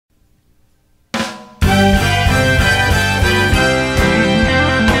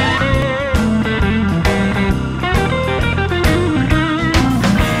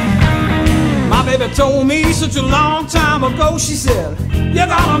such a long time ago, she said, you're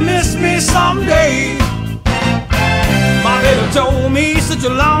gonna miss me someday. My baby told me such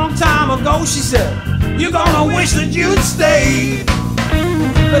a long time ago, she said, you're gonna wish that you'd stay.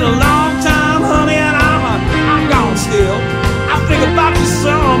 Been a long time, honey, and I'm gone still. I think about you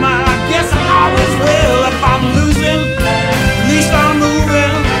some, and I guess I always will. If I'm losing, at least I'm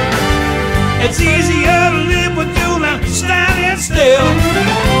moving. It's easier to live with you than standing still.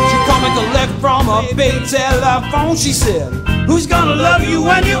 She called me collect from a big telephone. She said, who's gonna love you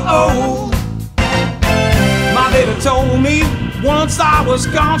when you're old? My baby told me once I was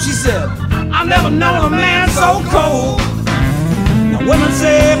gone, she said, I've never known a man so cold. Now women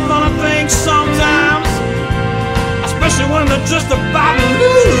say funny things sometimes, especially when they're just about to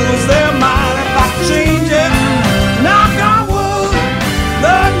lose their mind. If I change it, knock on wood,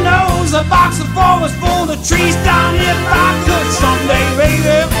 Lord knows the box of four was full of trees down here by